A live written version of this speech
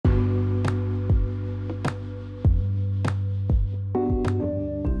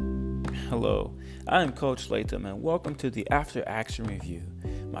Hello, I am Coach Latham and welcome to the After Action Review,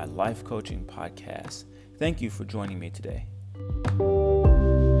 my life coaching podcast. Thank you for joining me today.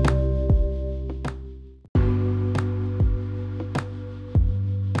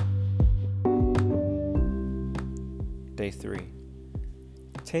 Day 3.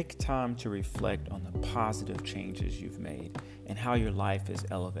 Take time to reflect on the positive changes you've made and how your life is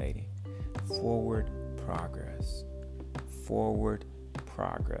elevating. Forward progress. Forward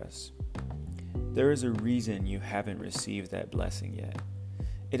progress. There is a reason you haven't received that blessing yet.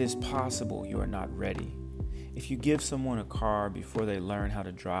 It is possible you are not ready. If you give someone a car before they learn how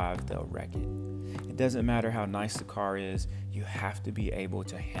to drive, they'll wreck it. It doesn't matter how nice the car is, you have to be able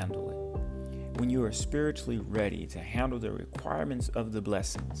to handle it. When you are spiritually ready to handle the requirements of the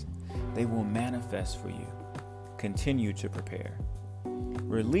blessings, they will manifest for you. Continue to prepare.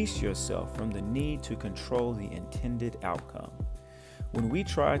 Release yourself from the need to control the intended outcome. When we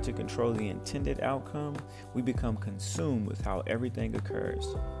try to control the intended outcome, we become consumed with how everything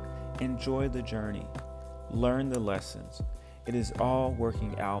occurs. Enjoy the journey. Learn the lessons. It is all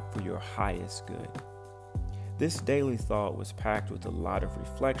working out for your highest good. This daily thought was packed with a lot of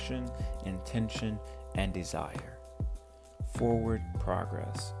reflection, intention, and desire. Forward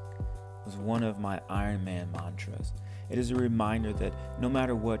progress was one of my Iron Man mantras. It is a reminder that no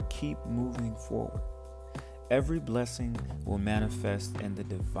matter what, keep moving forward. Every blessing will manifest in the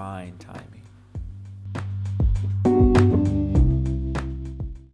divine timing.